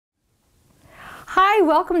Hi,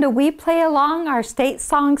 welcome to We Play Along, our state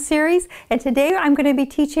song series, and today I'm going to be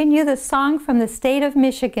teaching you the song from the state of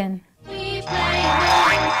Michigan. We play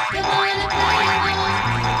along, come on and play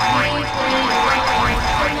along. We play along,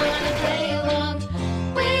 come on and play along.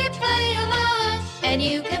 We play along, and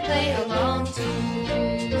you can play along too.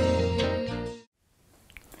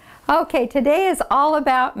 Okay, today is all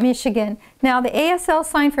about Michigan. Now the ASL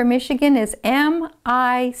sign for Michigan is M-I-C-H.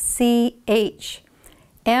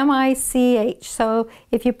 M-I-C-H. So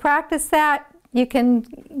if you practice that, you can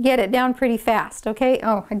get it down pretty fast, okay?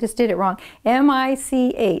 Oh, I just did it wrong.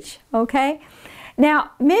 M-I-C-H, okay?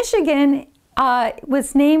 Now, Michigan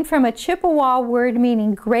was named from a Chippewa word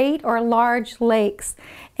meaning great or large lakes.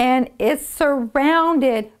 And it's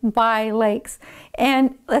surrounded by lakes.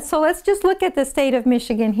 And so let's just look at the state of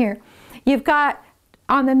Michigan here. You've got,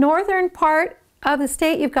 on the northern part of the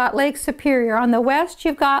state, you've got Lake Superior. On the west,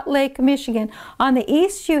 you've got Lake Michigan. On the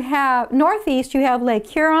east, northeast, you have Lake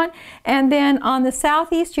Huron, and then on the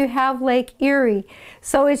southeast, you have Lake Erie.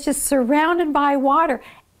 So it's just surrounded by water.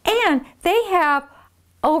 And they have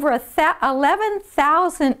over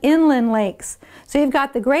 11,000 inland lakes. So you've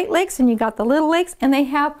got the Great Lakes and you've got the Little Lakes, and they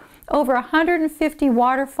have over 150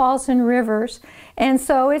 waterfalls and rivers. And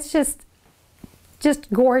so it's just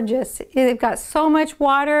gorgeous. They've got so much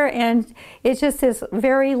water, and it's just this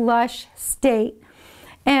very lush state.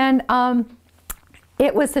 And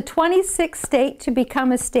it was the 26th state to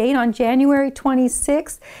become a state on January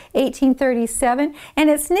 26, 1837. And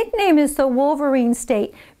its nickname is the Wolverine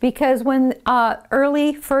State because when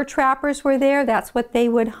early fur trappers were there, that's what they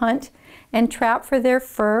would hunt and trap for their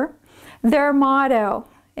fur. Their motto,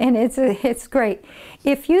 and it's great: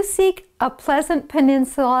 if you seek a pleasant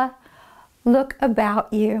peninsula, look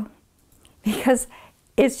about you, because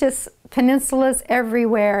it's just peninsulas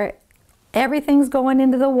everywhere. Everything's going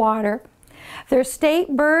into the water. Their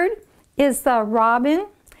state bird is the robin,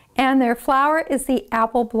 and their flower is the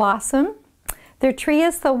apple blossom. Their tree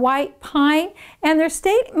is the white pine, and their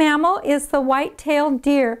state mammal is the white-tailed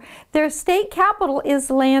deer. Their state capital is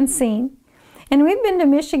Lansing. And we've been to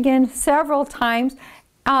Michigan several times,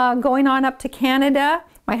 going on up to Canada.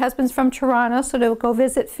 My husband's from Toronto, so to go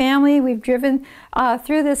visit family. We've driven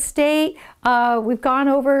through the state. We've gone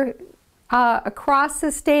over across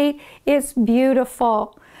the state. It's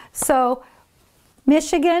beautiful. So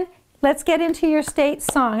Michigan, let's get into your state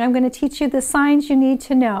song. I'm going to teach you the signs you need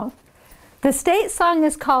to know. The state song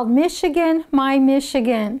is called Michigan, My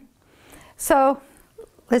Michigan. So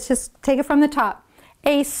let's just take it from the top.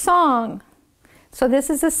 A song. So this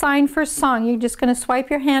is a sign for song. You're just going to swipe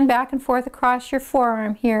your hand back and forth across your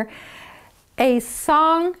forearm here. A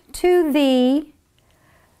song to thee,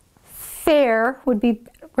 fair would be,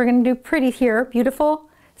 we're going to do pretty here, beautiful,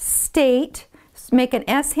 state. Make an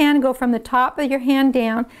S hand, go from the top of your hand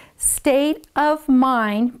down. State of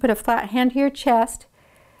mind, put a flat hand to your chest.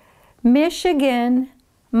 Michigan,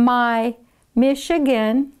 my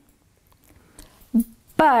Michigan.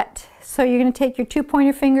 But, so you're going to take your two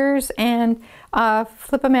pointer fingers and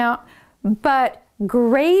flip them out. But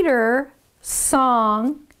greater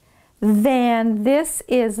song than this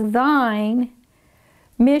is thine,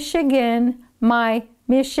 Michigan, my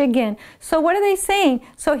Michigan. So what are they saying?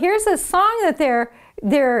 So here's a song that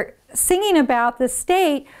they're singing about the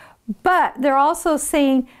state, but they're also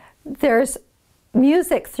saying there's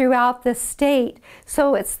music throughout the state.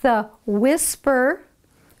 So it's the whisper.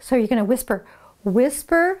 So you're going to whisper.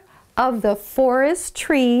 Whisper of the forest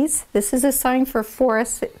trees. This is a sign for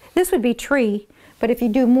forest. This would be tree, but if you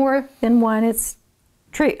do more than one, it's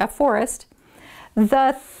tree, a forest.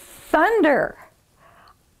 The thunder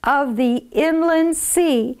of the inland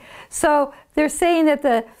sea. So they're saying that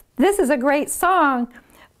this is a great song,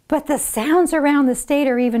 but the sounds around the state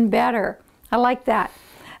are even better. I like that.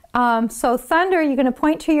 So thunder, you're going to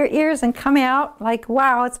point to your ears and come out like,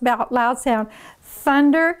 wow, it's about loud sound.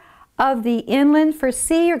 Thunder of the inland. For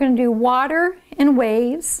sea, you're going to do water and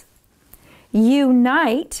waves.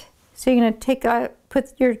 Unite, so you're going to take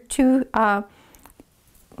put your two,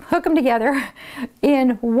 hook them together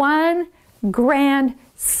in one grand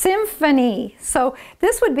symphony. So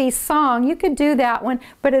this would be song. You could do that one,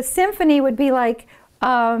 but a symphony would be like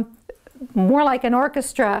more like an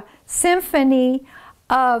orchestra. Symphony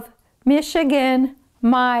of Michigan,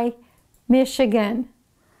 my Michigan.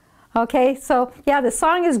 Okay, so yeah, the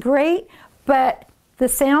song is great, but the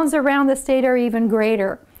sounds around the state are even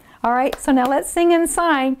greater. All right, so now let's sing and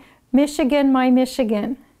sign Michigan, my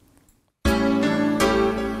Michigan.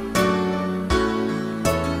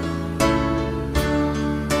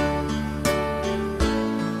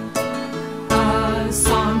 A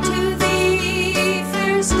song to thee,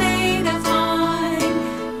 fair state of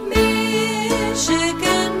mine, Michigan.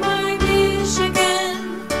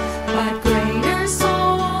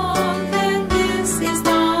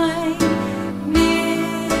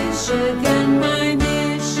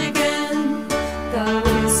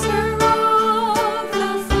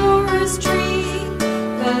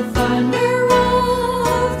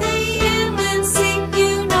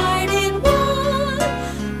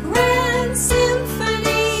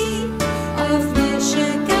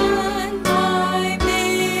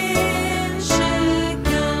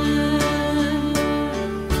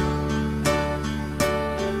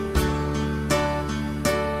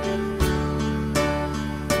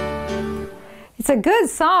 a good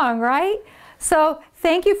song, right? So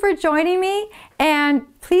thank you for joining me, and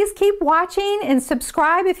please keep watching and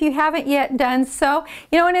subscribe if you haven't yet done so.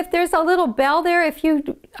 You know, and if there's a little bell there, if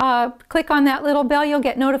you click on that little bell, you'll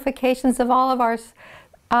get notifications of all of our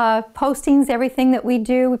postings, everything that we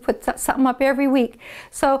do. We put something up every week.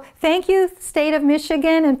 So thank you, State of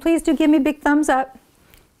Michigan, and please do give me a big thumbs up.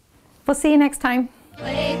 We'll see you next time.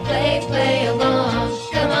 Play, play, play along.